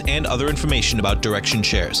contain this and other information about Direction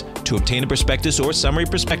shares. To obtain a prospectus or summary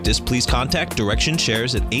prospectus, please contact Direction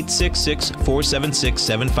shares at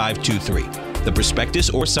 866-476-7523. The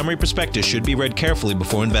prospectus or summary prospectus should be read carefully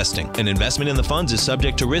before investing. An investment in the funds is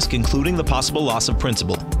subject to risk, including the possible loss of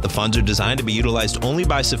principal. The funds are designed to be utilized only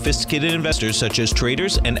by sophisticated investors such as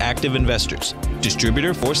traders and active investors.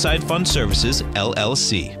 Distributor Foreside Fund Services,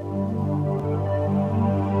 LLC.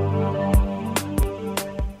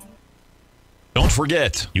 Don't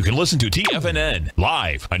forget, you can listen to TFNN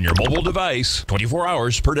live on your mobile device 24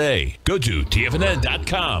 hours per day. Go to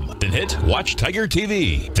TFNN.com, then hit Watch Tiger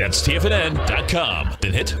TV. That's TFNN.com,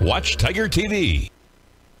 then hit Watch Tiger TV.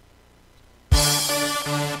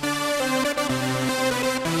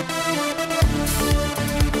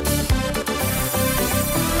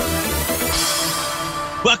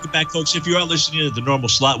 Welcome back, folks. If you are listening to the normal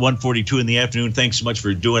slot, 1:42 in the afternoon, thanks so much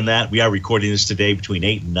for doing that. We are recording this today between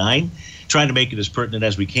 8 and 9, trying to make it as pertinent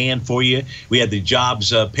as we can for you. We had the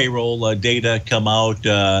jobs payroll data come out,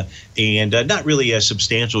 and not really a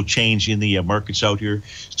substantial change in the markets out here.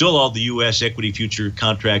 Still all the U.S. equity future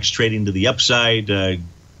contracts trading to the upside.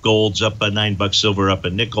 Gold's up $9, silver up a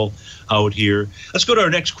nickel out here. Let's go to our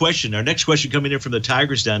next question. Our next question coming in from the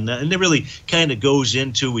Tigers Den, and it really kind of goes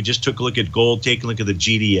into, we just took a look at gold, take a look at the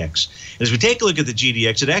GDX. And as we take a look at the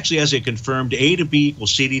GDX, it actually has a confirmed A to B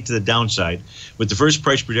equals CD to the downside, with the first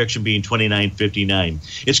price projection being 29.59.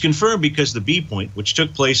 It's confirmed because the B point, which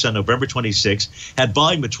took place on November 26, had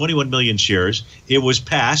volume of 21 million shares. It was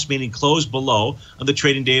passed, meaning closed below, on the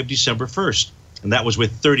trading day of December 1st. And that was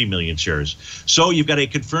with 30 million shares. So you've got a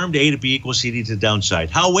confirmed A to B equals CD to the downside.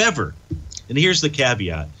 However, and here's the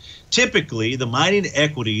caveat, typically the mining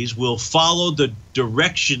equities will follow the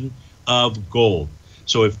direction of gold.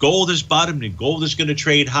 So if gold is bottomed and gold is going to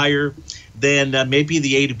trade higher, then maybe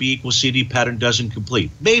the A to B equals CD pattern doesn't complete.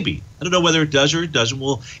 Maybe. I don't know whether it does or it doesn't.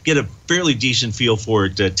 We'll get a fairly decent feel for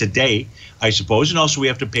it today, I suppose. And also we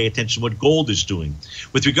have to pay attention to what gold is doing.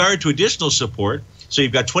 With regard to additional support, so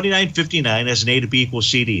you've got 29.59 as an A to B equals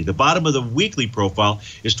CD. The bottom of the weekly profile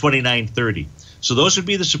is 29.30. So those would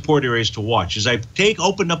be the support areas to watch. As I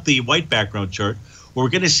open up the white background chart, what we're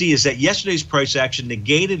going to see is that yesterday's price action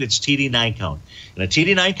negated its TD9 count. And a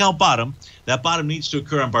TD9 count bottom, that bottom needs to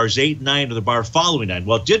occur on bars 8 and 9 or the bar following 9.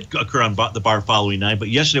 Well, it did occur on the bar following 9, but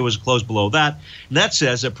yesterday was closed below that. And that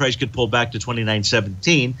says that price could pull back to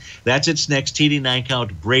 29.17. That's its next TD9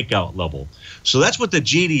 count breakout level. So that's what the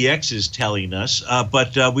GDX is telling us.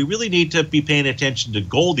 But we really need to be paying attention to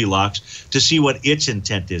Goldilocks to see what its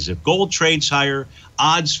intent is. If gold trades higher,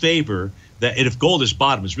 odds favor that, and if gold is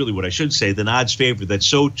bottom is really what I should say, then odds favor that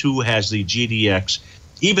so too has the GDX,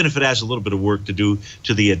 even if it has a little bit of work to do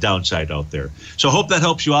to the downside out there. So I hope that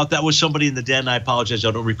helps you out. That was somebody in the den. I apologize.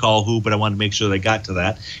 I don't recall who, but I wanted to make sure that I got to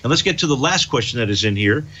that. And let's get to the last question that is in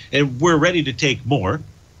here. And we're ready to take more,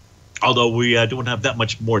 although we don't have that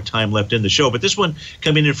much more time left in the show. But this one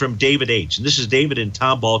coming in from David H. And this is David in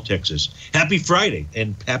Tomball, Texas. Happy Friday,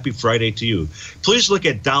 and happy Friday to you. Please look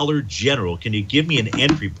at Dollar General. Can you give me an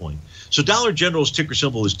entry point? So Dollar General's ticker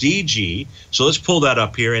symbol is DG. So let's pull that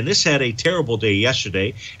up here. And this had a terrible day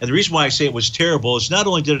yesterday. And the reason why I say it was terrible is not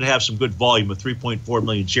only did it have some good volume of 3.4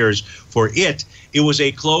 million shares for it, it was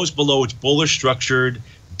a close below its bullish structured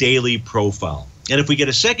daily profile. And if we get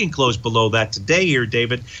a second close below that today here,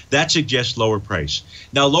 David, that suggests lower price.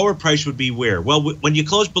 Now, lower price would be where? Well, when you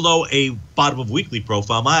close below a bottom of weekly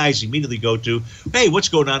profile, my eyes immediately go to, hey, what's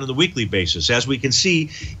going on the weekly basis? As we can see,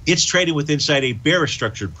 it's trading with inside a bearish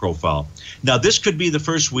structured profile. Now, this could be the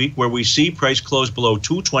first week where we see price close below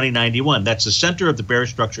 220.91. That's the center of the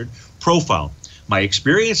bearish structured profile. My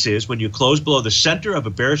experience is when you close below the center of a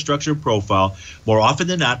bearish structured profile, more often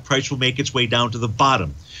than not, price will make its way down to the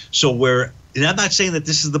bottom. So and I'm not saying that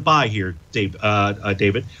this is the buy here,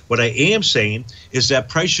 David. What I am saying is that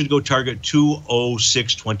price should go target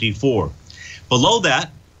 206.24. Below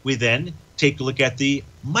that, we then take a look at the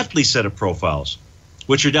monthly set of profiles,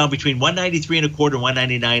 which are down between 193.25 and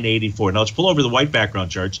 199.84. Now let's pull over the white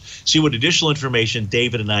background charts, see what additional information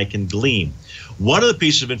David and I can glean. One of the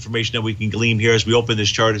pieces of information that we can glean here as we open this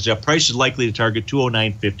chart is that price is likely to target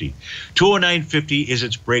 209.50. 209.50 is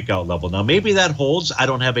its breakout level. Now maybe that holds. I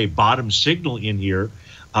don't have a bottom signal in here.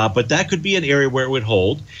 But that could be an area where it would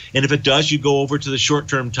hold. And if it does, you go over to the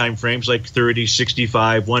short-term time frames like 30,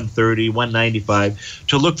 65, 130, 195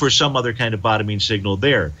 to look for some other kind of bottoming signal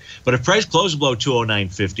there. But if price closes below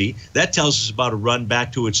 209.50, that tells us about a run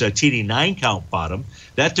back to its TD9 count bottom.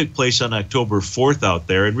 That took place on October 4th out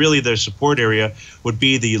there. And really the support area would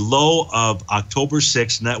be the low of October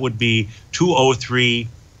 6th, and that would be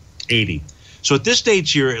 203.80. So at this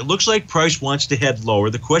stage here, it looks like price wants to head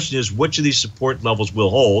lower. The question is, which of these support levels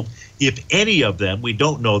will hold? If any of them, we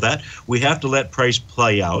don't know that. We have to let price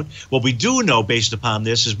play out. What we do know based upon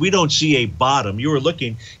this is we don't see a bottom. You were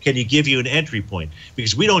looking, can you give you an entry point?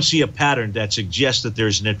 Because we don't see a pattern that suggests that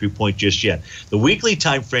there's an entry point just yet. The weekly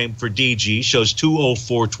time frame for DG shows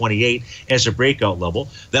 204.28 as a breakout level.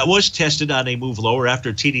 That was tested on a move lower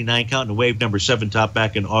after TD9 count and wave number 7 top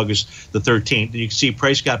back in August the 13th. And you can see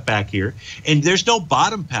price got back here. And there's no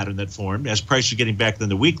bottom pattern that formed as price is getting back than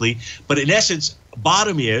the weekly. But in essence,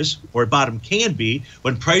 bottom is, or bottom can be,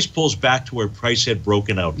 when price pulls back to where price had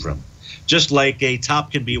broken out from. Just like a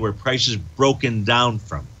top can be where price is broken down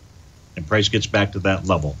from. And price gets back to that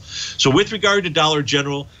level. So with regard to Dollar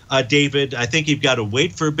General, David, I think you've got to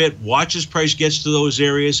wait for a bit. Watch as price gets to those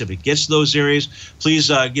areas. If it gets to those areas, please,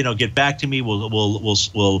 get back to me.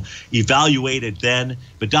 We'll evaluate it then.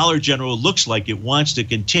 But Dollar General looks like it wants to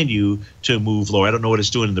continue to move lower. I don't know what it's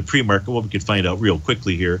doing in the pre-market. Well, we can find out real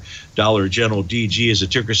quickly here. Dollar General DG is a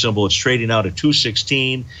ticker symbol. It's trading out at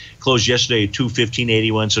 216. Closed yesterday at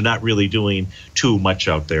 215.81. So not really doing too much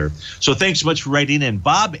out there. So thanks so much for writing in.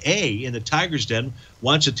 Bob A. in the Tiger's Den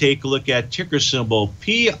wants to take a look at ticker symbol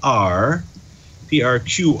PRQR.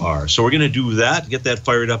 So we're going to do that, get that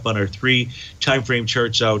fired up on our 3 time frame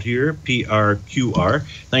charts out here, PRQR.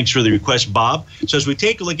 Thanks for the request, Bob. So as we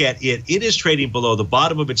take a look at it, it is trading below the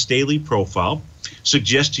bottom of its daily profile.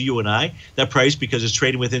 Suggest to you and I that price, because it's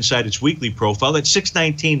trading with inside its weekly profile, at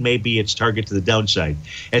 619 may be its target to the downside.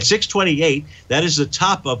 At 628, that is the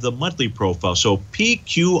top of the monthly profile. So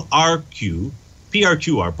PRQR,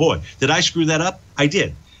 boy, did I screw that up? I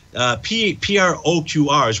did.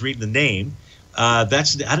 PROQR is reading the name.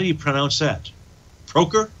 That's, how do you pronounce that?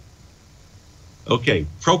 Proker? Okay,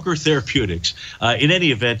 Proker Therapeutics. In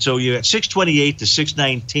any event, so you're at 628 to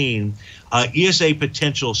 619 is a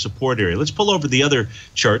potential support area. Let's pull over the other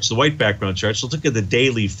charts, the white background charts. Let's look at the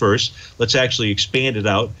daily first. Let's actually expand it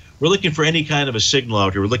out. We're looking for any kind of a signal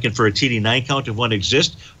out here. We're looking for a TD9 count if one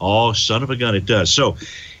exists. Oh, son of a gun, it does. So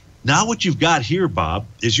now what you've got here, Bob,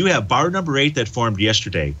 is you have bar number 8 that formed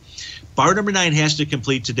yesterday. Bar number 9 has to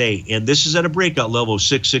complete today, and this is at a breakout level of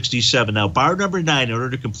 667. Now, bar number 9, in order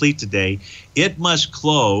to complete today, it must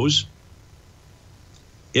close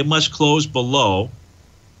below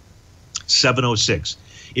 706.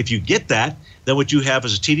 If you get that, then what you have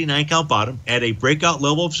is a TD9 count bottom at a breakout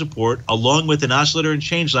level of support, along with an oscillator and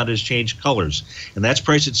change line that has changed colors, and that's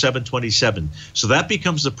priced at 727. So that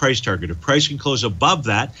becomes the price target. If price can close above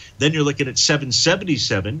that, then you're looking at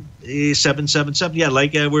 777, 777. Yeah,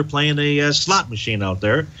 like we're playing a slot machine out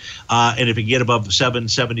there. And if you get above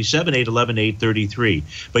 777, 811, 833.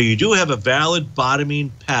 But you do have a valid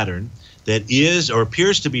bottoming pattern that is or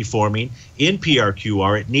appears to be forming in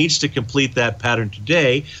PRQR. It needs to complete that pattern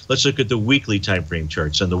today. Let's look at the weekly time frame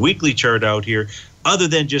charts. On the weekly chart out here, other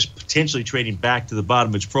than just potentially trading back to the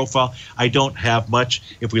bottom of its profile, I don't have much.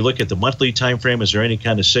 If we look at the monthly time frame, is there any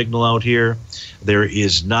kind of signal out here? There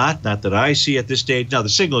is not that I see at this stage. Now, the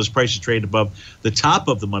signal is price is trading above the top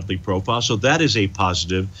of the monthly profile, so that is a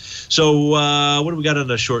positive. So what do we got on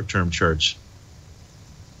the short-term charts?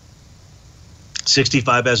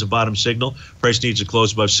 65 as a bottom signal. Price needs to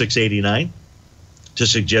close above 689 to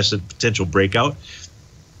suggest a potential breakout.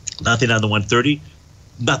 Nothing on the 130.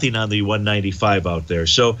 Nothing on the 195 out there.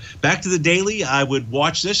 So back to the daily. I would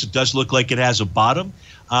watch this. It does look like it has a bottom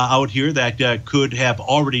out here that could have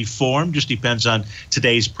already formed. Just depends on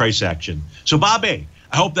today's price action. So, Bob A.,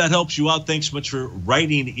 I hope that helps you out. Thanks so much for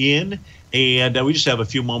writing in. And we just have a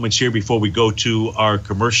few moments here before we go to our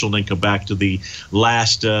commercial and then come back to the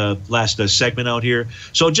last segment out here.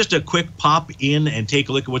 So just a quick pop in and take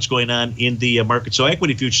a look at what's going on in the market. So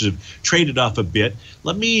equity futures have traded off a bit.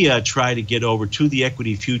 Let me try to get over to the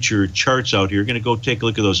equity future charts out here. We're going to go take a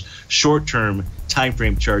look at those short-term time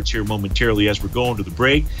frame charts here momentarily as we're going to the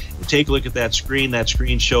break. We'll take a look at that screen. That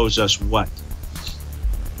screen shows us what?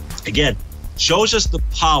 Again, shows us the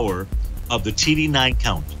power of the TD9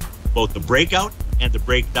 count. Both the breakout and the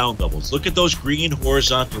breakdown levels. Look at those green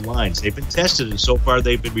horizontal lines. They've been tested, and so far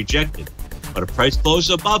they've been rejected. But if price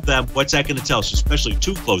closes above them, what's that going to tell us, especially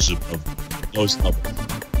too close of those levels?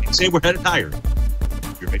 And say we're headed higher.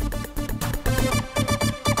 You're ready.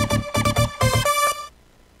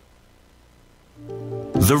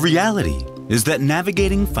 The reality is that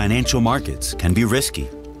navigating financial markets can be risky.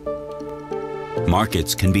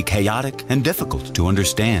 Markets can be chaotic and difficult to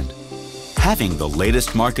understand. Having the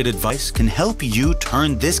latest market advice can help you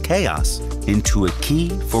turn this chaos into a key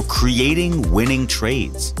for creating winning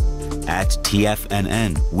trades. At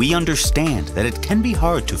TFNN, we understand that it can be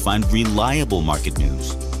hard to find reliable market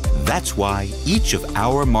news. That's why each of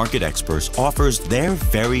our market experts offers their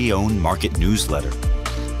very own market newsletter,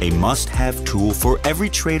 a must-have tool for every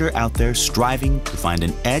trader out there striving to find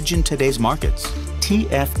an edge in today's markets.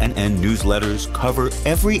 TFNN newsletters cover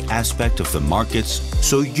every aspect of the markets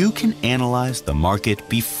so you can analyze the market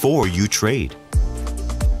before you trade.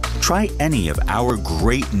 Try any of our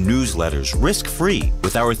great newsletters risk-free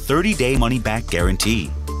with our 30-day money-back guarantee.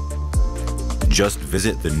 Just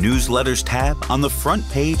visit the Newsletters tab on the front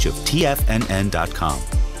page of TFNN.com.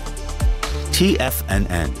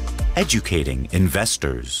 TFNN, educating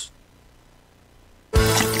investors.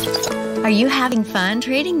 Are you having fun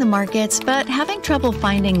trading the markets but having trouble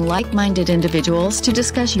finding like-minded individuals to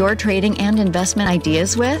discuss your trading and investment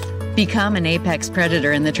ideas with? Become an apex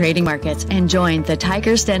predator in the trading markets and join the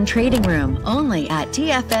Tiger's Den Trading Room only at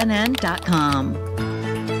TFNN.com.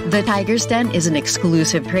 The Tiger's Den is an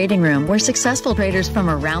exclusive trading room where successful traders from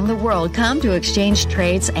around the world come to exchange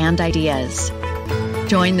trades and ideas.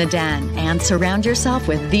 Join the den and surround yourself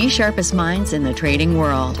with the sharpest minds in the trading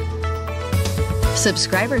world.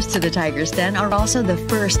 Subscribers to the Tiger's Den are also the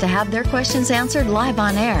first to have their questions answered live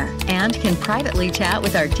on air and can privately chat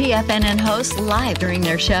with our TFNN hosts live during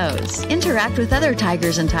their shows. Interact with other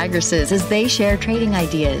Tigers and Tigresses as they share trading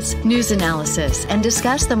ideas, news analysis, and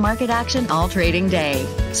discuss the market action all trading day.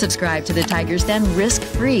 Subscribe to the Tiger's Den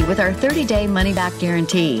risk-free with our 30-day money-back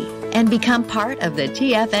guarantee and become part of the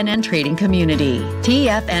TFNN trading community.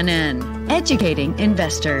 TFNN, educating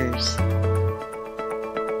investors.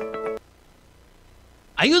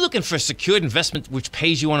 Are you looking for a secured investment which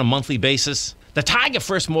pays you on a monthly basis? The Tiger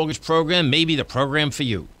First Mortgage Program may be the program for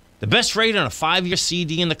you. The best rate on a 5-year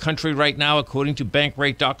CD in the country right now, according to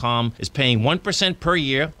Bankrate.com, is paying 1% per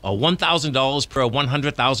year or $1,000 per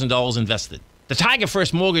 $100,000 invested. The Tiger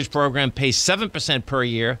First Mortgage Program pays 7% per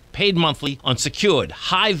year, paid monthly, on secured,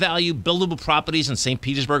 high-value, buildable properties in St.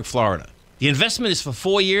 Petersburg, Florida. The investment is for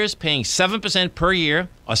 4 years, paying 7% per year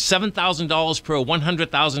or $7,000 per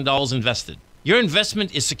 $100,000 invested. Your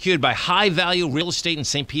investment is secured by high-value real estate in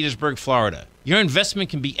St. Petersburg, Florida. Your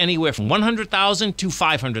investment can be anywhere from $100,000 to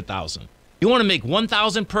 $500,000. You want to make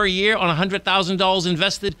 $1,000 per year on $100,000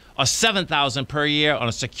 invested or $7,000 per year on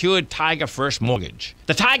a secured Tiger First mortgage.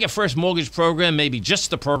 The Tiger First Mortgage Program may be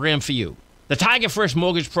just the program for you. The Tiger First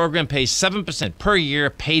Mortgage Program pays 7% per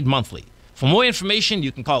year, paid monthly. For more information,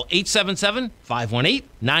 you can call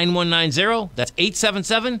 877-518-9190. That's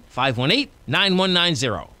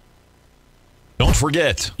 877-518-9190. Don't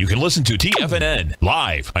forget, you can listen to TFNN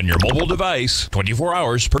live on your mobile device 24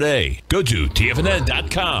 hours per day. Go to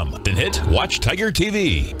TFNN.com, then hit Watch Tiger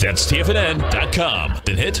TV. That's TFNN.com,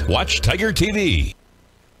 then hit Watch Tiger TV.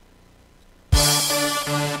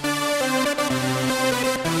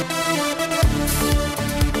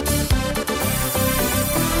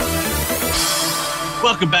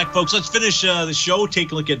 Welcome back, folks. Let's finish the show.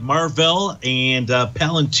 Take a look at Marvell and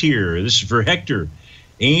Palantir. This is for Hector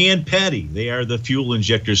and Patty. They are the fuel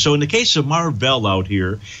injectors. So in the case of Marvell out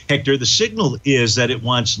here, Hector, the signal is that it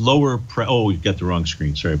wants lower oh, we've got the wrong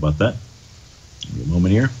screen. Sorry about that. Give me a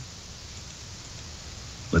moment here.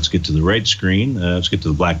 Let's get to the right screen. Let's get to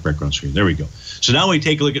the black background screen. There we go. So now we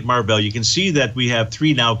take a look at Marvell. You can see that we have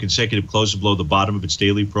 3 now consecutive closes below the bottom of its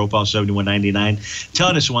daily profile, 71.99,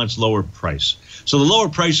 telling us it wants lower price. So the lower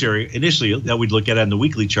price area initially that we'd look at on the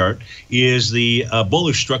weekly chart is the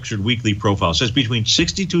bullish structured weekly profile. So it's between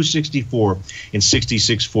 62.64 and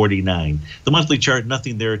 66.49. The monthly chart,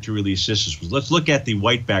 nothing there to really assist us with. Let's look at the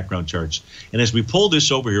white background charts. And as we pull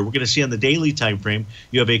this over here, we're going to see on the daily time frame,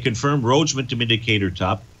 you have a confirmed Rhodes momentum indicator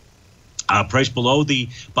top. Price below the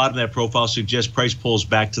bottom of that profile suggests price pulls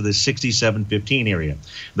back to the 67.15 area.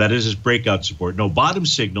 That is its breakout support. No bottom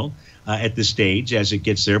signal at this stage as it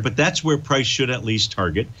gets there, but that's where price should at least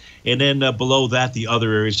target. And then below that, the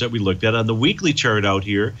other areas that we looked at. On the weekly chart out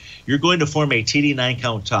here, you're going to form a TD9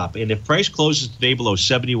 count top. And if price closes today below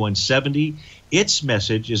 71.70, its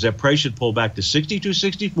message is that price should pull back to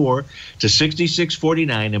 62.64 to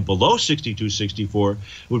 66.49, and below 62.64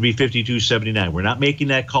 would be 52.79. We're not making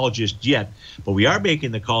that call just yet, but we are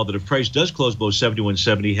making the call that if price does close below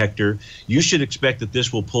 71.70, Hector, you should expect that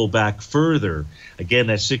this will pull back further. Again,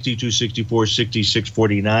 that 62.64,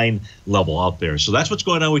 66.49 level out there. So that's what's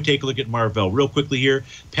going on. We take a look at Marvell real quickly here.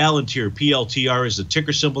 Palantir, PLTR is the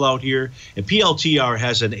ticker symbol out here, and PLTR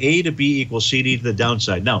has an A to B equals CD to the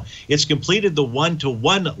downside. Now, it's completed the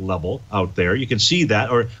 1-to-1 level out there. You can see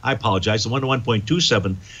that, or I apologize, the 1 to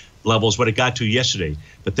 1.27 level is what it got to yesterday.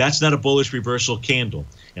 But that's not a bullish reversal candle.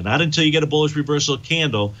 And not until you get a bullish reversal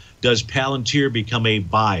candle does Palantir become a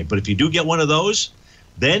buy. But if you do get one of those,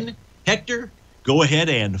 then, Hector, go ahead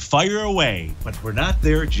and fire away. But we're not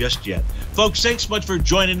there just yet. Folks, thanks so much for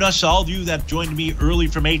joining us. All of you that joined me early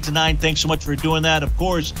from 8 to 9, thanks so much for doing that. Of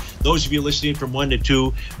course, those of you listening from 1 to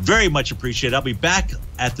 2, very much appreciate it. I'll be back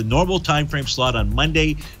at the normal time frame slot on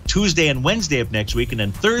Monday, Tuesday, and Wednesday of next week. And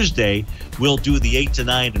then Thursday, we'll do the 8 to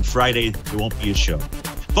 9, and Friday, there won't be a show.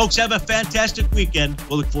 Folks, have a fantastic weekend.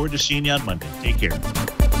 We'll look forward to seeing you on Monday. Take care.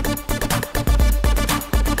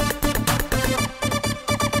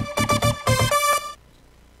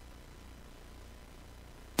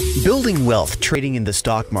 Building wealth trading in the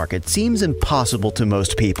stock market seems impossible to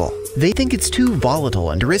most people. They think it's too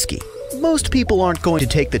volatile and risky. Most people aren't going to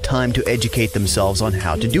take the time to educate themselves on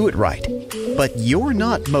how to do it right. But you're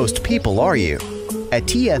not most people, are you? At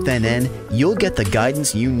TFNN, you'll get the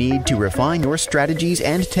guidance you need to refine your strategies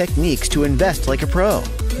and techniques to invest like a pro.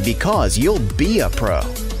 Because you'll be a pro.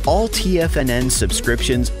 All TFNN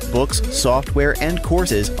subscriptions, books, software, and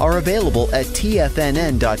courses are available at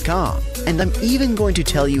TFNN.com. And I'm even going to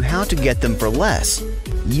tell you how to get them for less.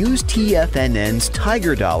 Use TFNN's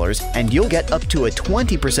Tiger Dollars and you'll get up to a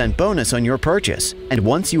 20% bonus on your purchase. And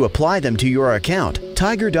once you apply them to your account,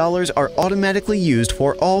 Tiger Dollars are automatically used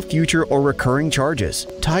for all future or recurring charges.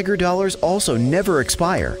 Tiger Dollars also never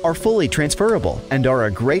expire, are fully transferable, and are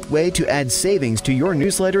a great way to add savings to your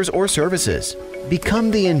newsletters or services.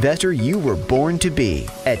 Become the investor you were born to be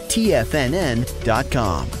at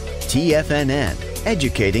TFNN.com. TFNN,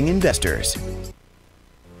 educating investors.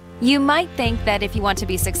 You might think that if you want to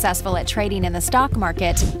be successful at trading in the stock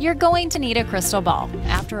market, you're going to need a crystal ball.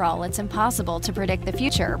 After all, it's impossible to predict the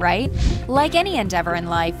future, right? Like any endeavor in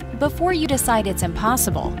life, before you decide it's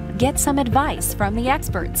impossible, get some advice from the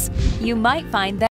experts. You might find that